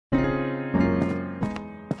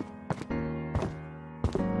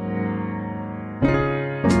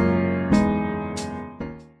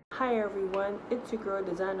everyone, it's your girl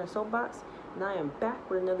Designer Soapbox, and I am back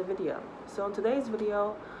with another video. So in today's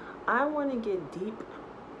video, I want to get deep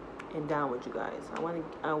and down with you guys.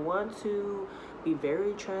 I want to be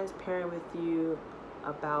very transparent with you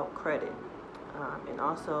about credit, and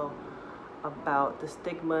also about the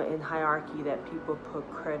stigma and hierarchy that people put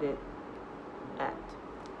credit at.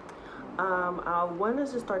 I want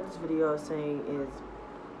us to start this video saying is,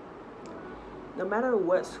 no matter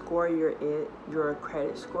what score your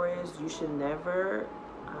credit score is, you should never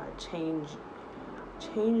change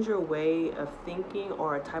your way of thinking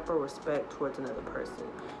or a type of respect towards another person.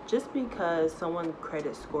 Just because someone's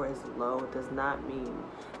credit score is low does not mean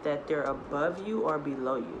that they're above you or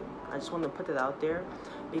below you. I just want to put it out there,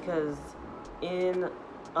 because in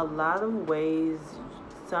a lot of ways,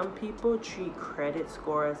 some people treat credit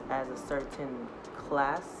scores as a certain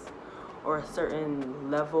class or a certain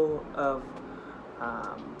level of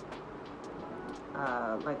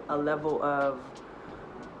like a level of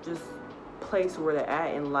just place where they're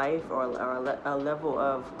at in life, or a level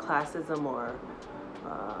of classism, or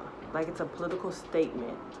like it's a political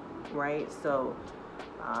statement, right? So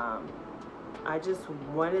I just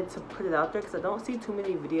wanted to put it out there because I don't see too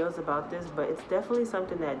many videos about this, but it's definitely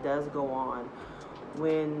something that does go on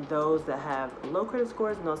when those that have low credit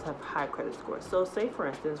scores and those have high credit scores. So say for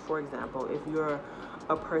instance, for example, if you're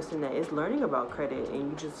a person that is learning about credit and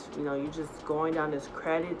you're just going down this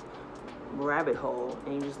credit rabbit hole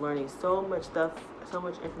and you're just learning so much stuff, so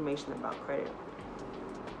much information about credit,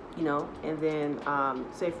 and then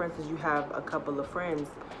say for instance you have a couple of friends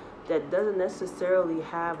that doesn't necessarily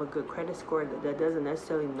have a good credit score, that doesn't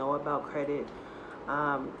necessarily know about credit.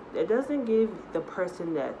 It doesn't give the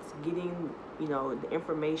person that's getting the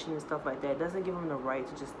information and stuff like that, it doesn't give them the right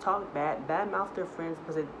to just talk bad mouth their friends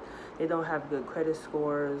because they don't have good credit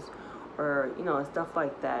scores, or and stuff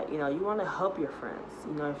like that. You want to help your friends.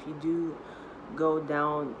 If you do go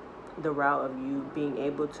down the route of you being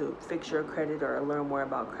able to fix your credit or learn more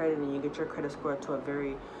about credit, and you get your credit score to a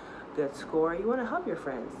very good score, you want to help your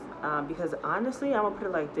friends, because honestly, I'm gonna put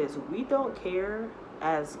it like this: we don't care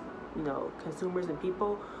as consumers and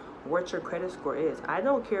people what your credit score is. I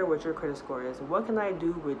don't care what your credit score is. What can I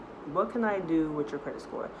do with your credit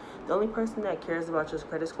score? The only person that cares about your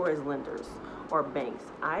credit score is lenders or banks.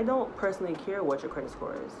 I don't personally care what your credit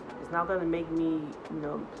score is. It's not going to make me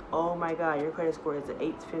oh my god, your credit score is an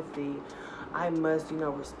 850, I must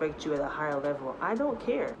respect you at a higher level. I don't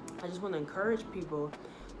care. I just want to encourage people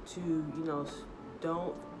to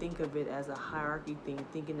don't think of it as a hierarchy thing,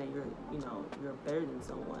 thinking that you're better than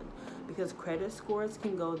someone, because credit scores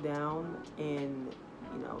can go down in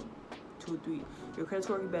 2 or 3. Your credit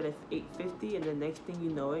score can be at 850, and the next thing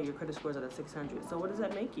you know it, your credit score is at a 600. So what does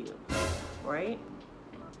that make you, right?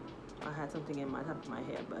 I had something in my top of my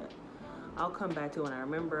head, but I'll come back to it when I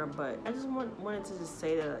remember. But I just wanted to just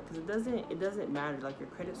say that, because it doesn't matter. Like, your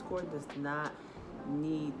credit score does not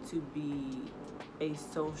need to be a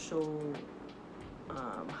social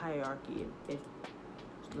hierarchy, if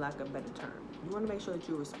lack of a better term. You want to make sure that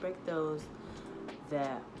you respect those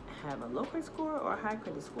that have a low credit score or a high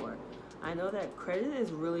credit score. I know that credit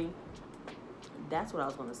is really, that's what I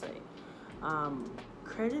was going to say.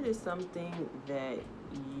 Credit is something that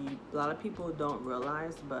a lot of people don't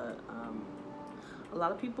realize, but a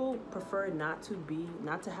lot of people prefer not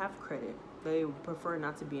to have credit. They prefer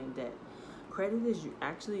not to be in debt. Credit is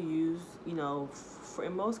actually used, for,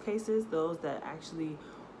 in most cases, those that actually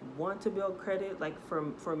want to build credit. Like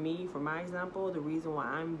for me, for my example, the reason why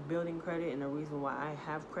I'm building credit and the reason why I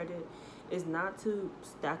have credit is not to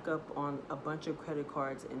stack up on a bunch of credit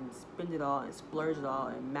cards and spend it all and splurge it all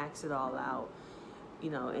and max it all out,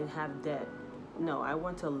 and have debt. No, I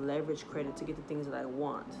want to leverage credit to get the things that I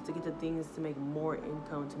want, to get the things to make more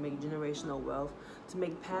income, to make generational wealth, to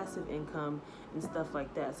make passive income and stuff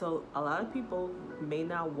like that. So a lot of people may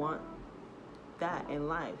not want that in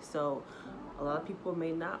life. So a lot of people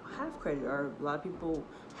may not have credit, or a lot of people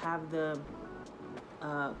have the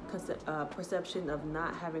perception of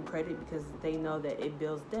not having credit because they know that it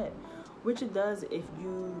builds debt, which it does if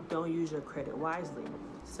you don't use your credit wisely.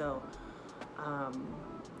 So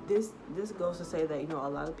this goes to say that a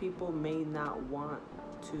lot of people may not want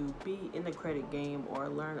to be in the credit game or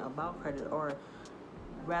learn about credit, or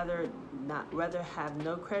rather have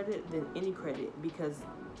no credit than any credit, because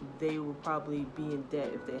they will probably be in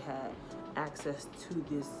debt if they had access to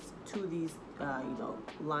these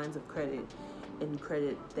lines of credit and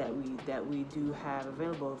credit that we do have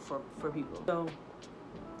available for people. So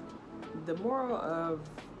the moral of,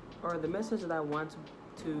 or the message that I want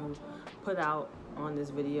to put out on this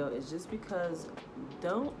video is, just because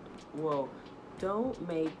don't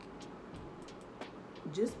make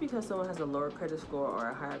just because someone has a lower credit score or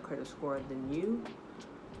a higher credit score than you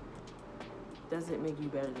doesn't make you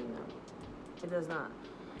better than them. It does not.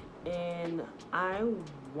 And I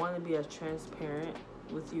want to be as transparent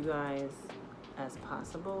with you guys as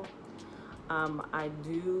possible. I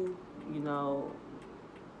do,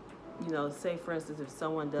 say for instance, if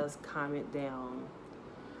someone does comment down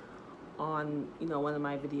on, one of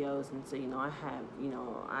my videos and say,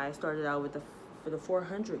 I started out with for the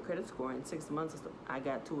 400 credit score in 6 months, I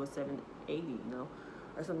got to a 780,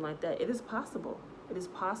 or something like that. It is possible. It is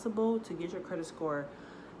possible to get your credit score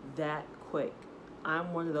that quick.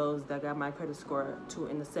 I'm one of those that got my credit score to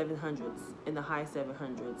in the 700s, in the high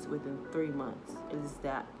 700s within 3 months. It is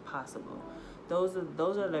that possible. Those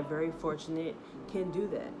that are very fortunate can do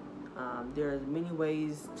that. There are many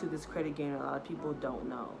ways to this credit game a lot of people don't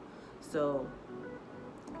know. So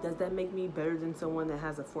does that make me better than someone that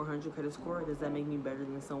has a 400 credit score? Does that make me better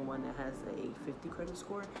than someone that has a 850 credit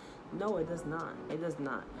score? No, it does not. It does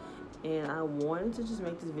not. And I wanted to just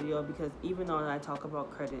make this video because even though I talk about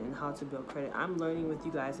credit and how to build credit, I'm learning with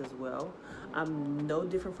you guys as well. I'm no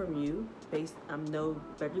different from you. I'm no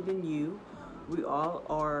better than you. We all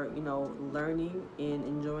are, learning and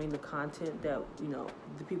enjoying the content that,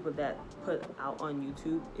 the people that put out on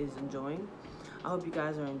YouTube is enjoying. I hope you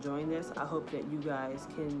guys are enjoying this. I hope that you guys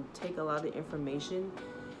can take a lot of information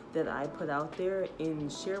that I put out there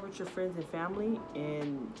and share with your friends and family,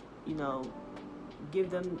 and, give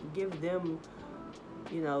them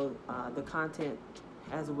the content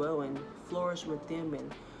as well, and flourish with them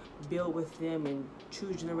and build with them and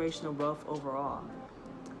choose generational wealth overall,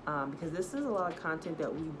 because this is a lot of content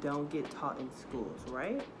that we don't get taught in schools,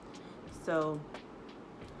 right? So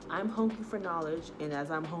I'm hungry for knowledge, and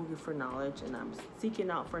as I'm hungry for knowledge and I'm seeking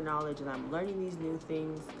out for knowledge and I'm learning these new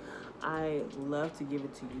things, I love to give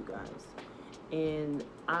it to you guys. And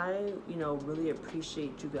I, really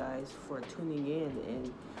appreciate you guys for tuning in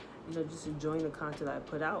and, just enjoying the content I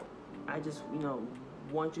put out. I just,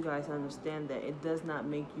 want you guys to understand that it does not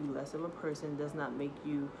make you less of a person, does not make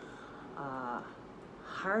you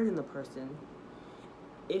higher than the person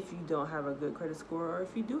if you don't have a good credit score, or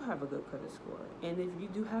if you do have a good credit score. And if you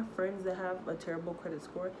do have friends that have a terrible credit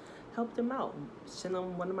score, help them out. Send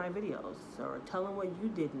them one of my videos, or tell them what you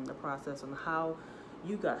did in the process on how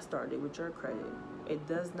you got started with your credit. It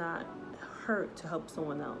does not hurt to help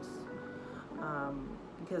someone else,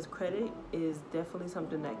 because credit is definitely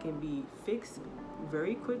something that can be fixed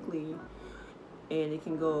very quickly, and it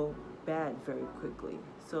can go bad very quickly.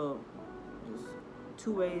 So just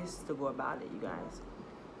 2 ways to go about it, you guys.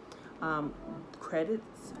 Credit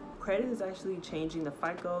is actually changing. The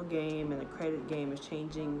FICO game and the credit game is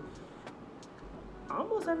changing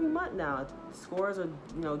almost every month now. Scores are,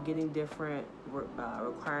 getting different.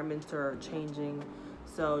 Requirements are changing.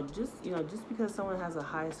 So just because someone has a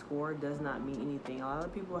high score does not mean anything. A lot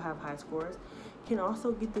of people who have high scores can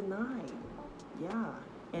also get denied. Yeah,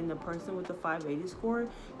 and the person with the 580 score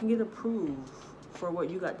can get approved for what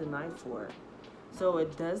you got denied for. So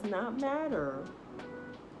it does not matter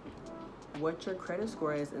what your credit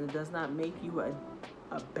score is, and it does not make you a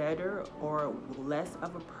better or less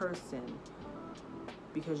of a person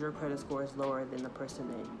because your credit score is lower than the person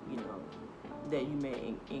that you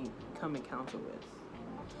may come encounter with.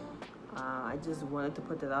 I just wanted to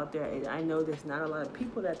put that out there. I know there's not a lot of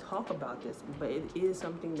people that talk about this, but it is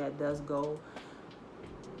something that does go,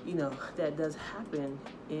 that does happen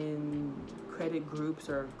in credit groups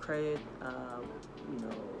or credit,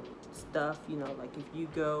 stuff. Like if you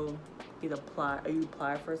go you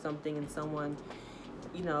apply for something and someone,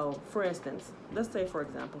 for instance, let's say for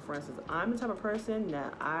instance, I'm the type of person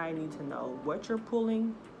that I need to know what you're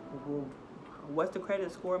pulling, what's the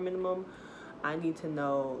credit score minimum. I need to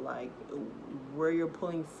know like where you're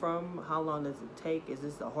pulling from, how long does it take, is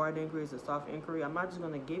this a hard inquiry, is it a soft inquiry? I'm not just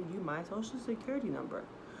going to give you my social security number.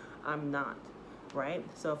 I'm not, right?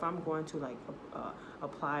 So if I'm going to like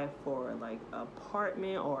apply for like an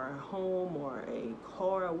apartment or a home or a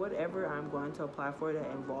car or whatever I'm going to apply for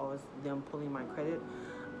that involves them pulling my credit,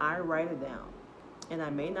 I write it down, and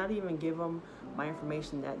I may not even give them my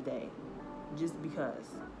information that day, just because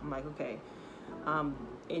I'm like, okay. And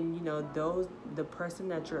the person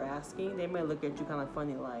that you're asking, they may look at you kind of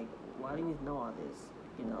funny, like, why do you need to know all this?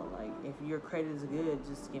 Like, if your credit is good,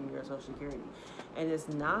 just give me your social security. And it's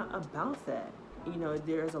not about that.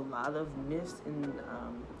 There's a lot of myths and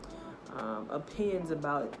opinions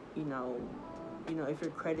about, if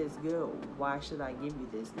your credit is good, why should I give you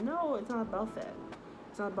this? No, it's not about that.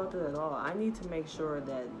 It's not about that at all. I need to make sure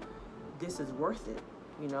that this is worth it.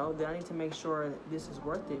 That I need to make sure that this is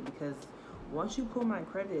worth it, because once you pull my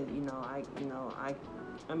credit,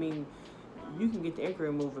 I mean, you can get the ink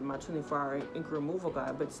removal in my 24-hour ink removal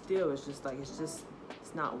guide, but still, it's just like, it's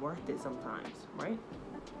not worth it sometimes, right?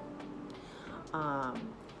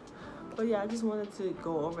 But yeah, I just wanted to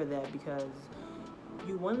go over that because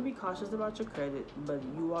you want to be cautious about your credit, but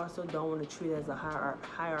you also don't want to treat it as a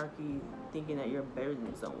hierarchy, thinking that you're better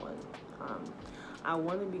than someone. I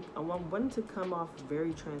wanted to come off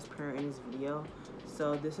very transparent in this video,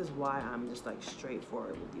 so this is why I'm just like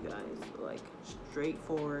straightforward with you guys, like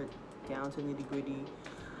straightforward down to nitty gritty.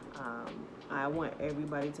 I want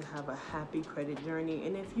everybody to have a happy credit journey,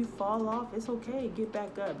 and if you fall off, it's okay. Get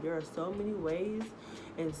back up. There are so many ways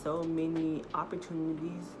and so many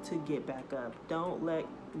opportunities to get back up. Don't let,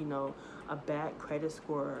 you know, a bad credit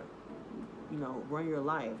score, you know, run your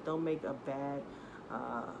life. Don't make a bad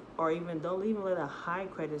or even don't even let a high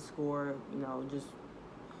credit score, you know, just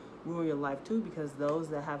ruin your life too, because those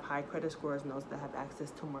that have high credit scores and those that have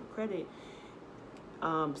access to more credit,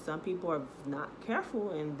 some people are not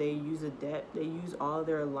careful and they use they use all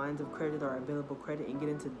their lines of credit or available credit and get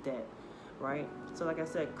into debt, right? So like I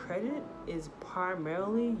said, credit is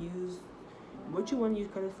primarily used, what you want to use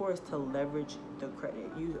credit for is to leverage the credit.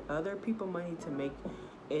 Use other people's money to make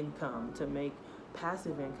income, to make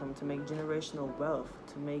passive income, to make generational wealth,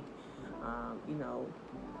 to make, you know,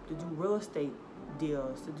 to do real estate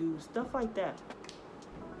deals, to do stuff like that.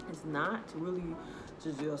 It's not really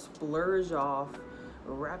to just splurge off,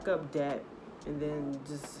 rack up debt, and then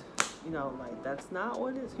just, you know, like, that's not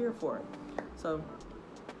what it's here for. So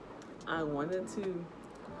I wanted to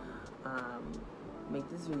make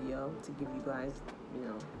this video to give you guys, you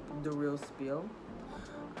know, the real spiel.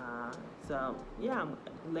 So yeah,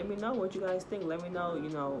 let me know what you guys think. Let me know, you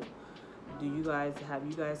know, have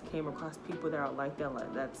you guys came across people that are like that?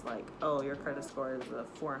 Like, that's like, oh, your credit score is a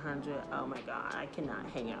 400. Oh my God, I cannot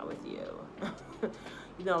hang out with you.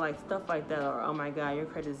 You know, like stuff like that. Or, oh my God, your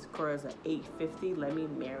credit score is an 850. Let me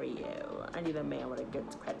marry you. I need a man with a good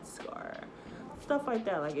credit score. Stuff like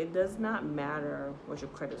that. Like, it does not matter what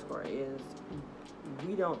your credit score is.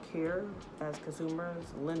 We don't care as consumers.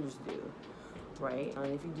 Lenders do, right? And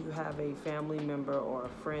if you do have a family member or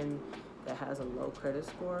a friend that has a low credit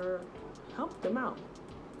score, help them out.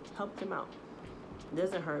 Help them out. It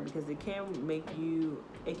doesn't hurt, because it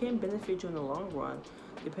can benefit you in the long run,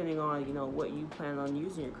 depending on, you know, what you plan on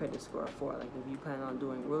using your credit score for. Like, if you plan on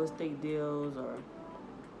doing real estate deals or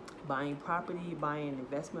buying property, buying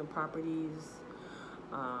investment properties,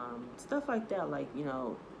 stuff like that. Like, you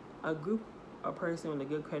know, a person with a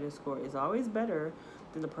good credit score is always better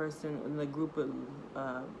than the person in the group with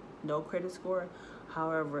no credit score.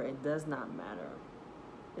 However, it does not matter.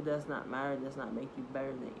 It does not matter. It does not make you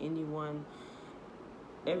better than anyone.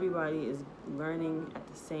 Everybody is learning at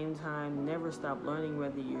the same time. Never stop learning,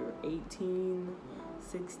 whether you're 18,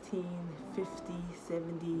 16, 50,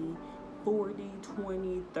 70, 40,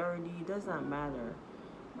 20, 30. It does not matter.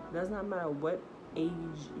 It does not matter what age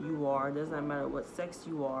you are. It does not matter what sex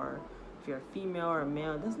you are. If you're a female or a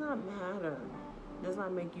male, it does not matter. It does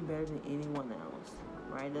not make you better than anyone else,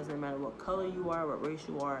 right? It doesn't matter what color you are, what race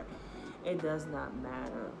you are. It does not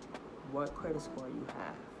matter what credit score you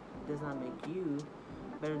have. It does not make you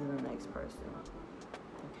better than the next person,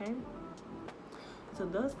 okay? So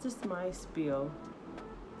that's just my spiel.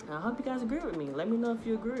 And I hope you guys agree with me. Let me know if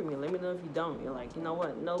you agree with me. Let me know if you don't. You're like, you know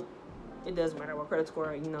what? Nope. It doesn't matter what credit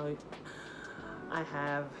score, you know,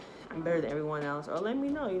 I'm better than everyone else. Or let me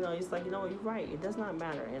know, you know, it's like, you know what, you're right. It does not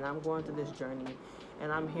matter. And I'm going through this journey.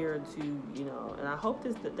 And I'm here to, you know, and I hope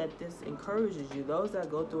that this encourages you, those that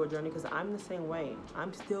go through a journey, because I'm the same way.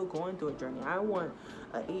 I'm still going through a journey. I want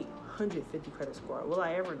an 850 credit score. Will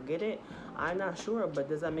I ever get it? I'm not sure, but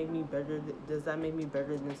does that make me better? Does that make me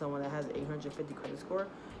better than someone that has an 850 credit score?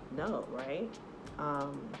 No, right?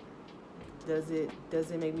 Does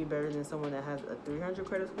it make me better than someone that has a 300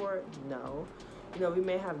 credit score? No. You know, we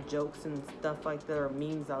may have jokes and stuff like that or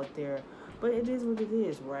memes out there, but it is what it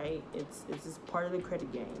is, right? It's just part of the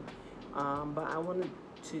credit game. But I wanted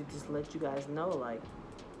to just let you guys know, like,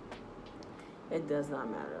 it does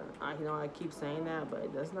not matter. You know, I keep saying that, but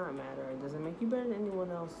it does not matter. It doesn't make you better than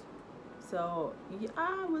anyone else. So yeah,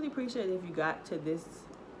 I really appreciate it if you got to this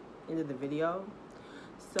end of the video.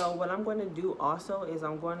 So what I'm going to do also is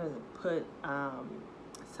I'm going to put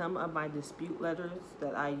some of my dispute letters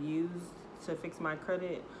that I use to fix my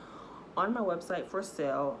credit on my website for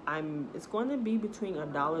sale. It's going to be between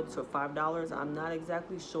 $1 to $5. I'm not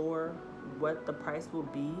exactly sure what the price will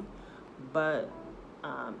be, but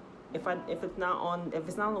if it's not on the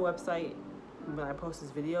website when I post this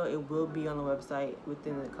video, it will be on the website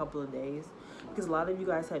within a couple of days. because a lot of you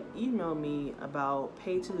guys have emailed me about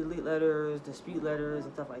pay to delete letters, dispute letters,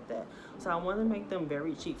 and stuff like that. So I want to make them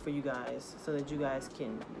very cheap for you guys so that you guys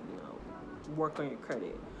can, work on your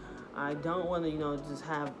credit. I don't want to, just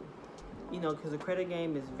have, because the credit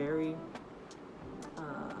game is very,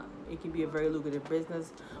 it can be a very lucrative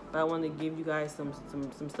business, but I want to give you guys some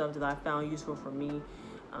stuff that I found useful for me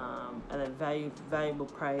at a valuable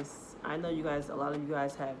price. I know you guys, a lot of you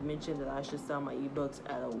guys have mentioned that I should sell my ebooks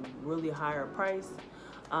at a really higher price,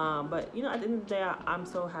 but at the end of the day, I'm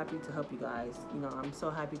so happy to help you guys. I'm so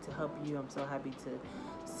happy to help you. I'm so happy to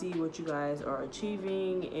see what you guys are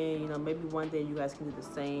achieving, and maybe one day you guys can do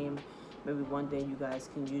the same. Maybe one day you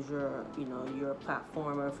guys can use your, your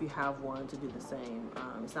platform, or if you have one, to do the same.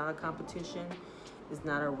 It's not a competition. It's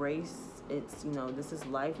not a race. It's, this is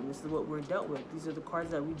life, and this is what we're dealt with. These are the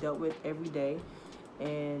cards that we dealt with every day.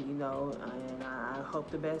 And, and I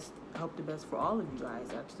hope the best for all of you guys,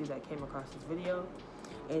 actually, that came across this video.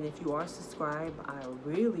 And if you are subscribed, I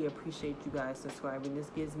really appreciate you guys subscribing.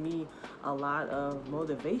 This gives me a lot of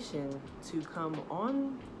motivation to come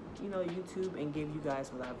on YouTube and give you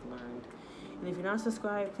guys what I've learned. And if you're not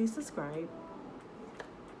subscribed, please subscribe,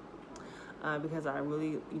 because I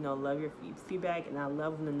really love your feedback, and I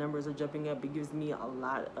love when the numbers are jumping up. It gives me a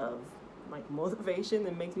lot of motivation.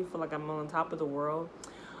 It makes me feel like I'm on top of the world,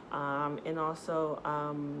 and also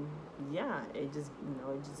yeah, it just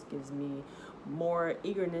gives me more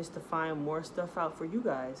eagerness to find more stuff out for you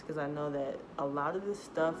guys, because I know that a lot of this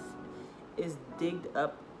stuff is digged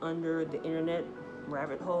up under the internet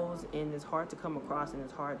rabbit holes, and it's hard to come across, and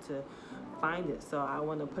it's hard to find it. So I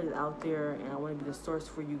want to put it out there, and I want to be the source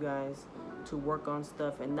for you guys to work on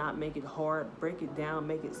stuff and not make it hard. Break it down,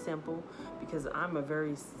 make it simple, because I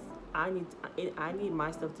need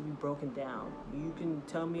my stuff to be broken down. You can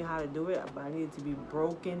tell me how to do it, but I need it to be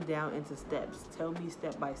broken down into steps. Tell me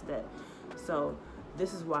step by step. So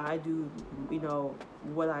this is why I do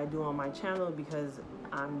what I do on my channel, because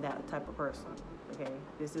I'm that type of person. Okay,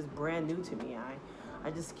 this is brand new to me. I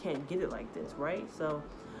just can't get it like this, right? So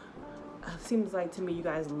it seems like to me you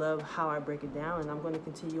guys love how I break it down, and I'm going to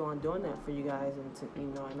continue on doing that for you guys.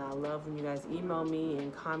 And and I love when you guys email me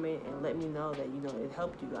and comment and let me know that it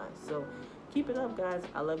helped you guys. So keep it up, guys.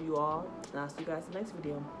 I love you all, and I'll see you guys in the next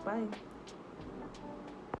video. Bye.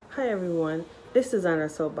 Hi everyone, it's Designer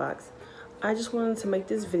Soapbox. I just wanted to make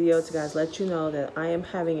this video to guys let you know that I am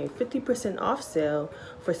having a 50% off sale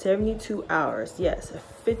for 72 hours. Yes, a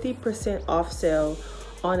 50% off sale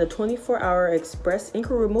on the 24-hour express ink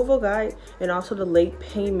removal guide, and also the late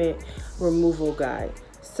payment removal guide.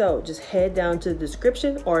 So just head down to the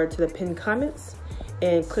description or to the pinned comments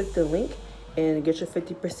and click the link and get your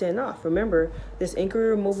 50% off. Remember, this inquiry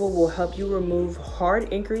removal will help you remove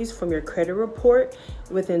hard inquiries from your credit report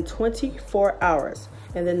within 24 hours.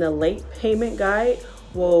 And then the late payment guide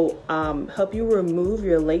will help you remove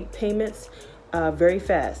your late payments very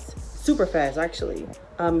fast, super fast actually.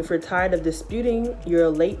 If you're tired of disputing your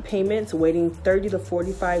late payments, waiting 30 to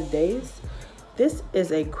 45 days, this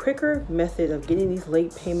is a quicker method of getting these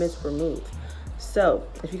late payments removed. So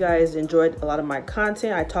if you guys enjoyed a lot of my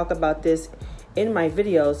content, I talk about this in my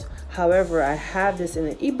videos. However, I have this in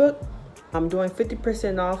an ebook. I'm doing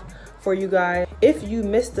 50% off for you guys. If you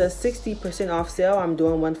missed the 60% off sale, I'm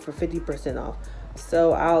doing one for 50% off.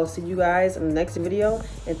 So I'll see you guys in the next video,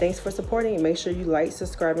 and thanks for supporting, and make sure you like,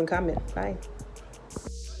 subscribe, and comment. Bye.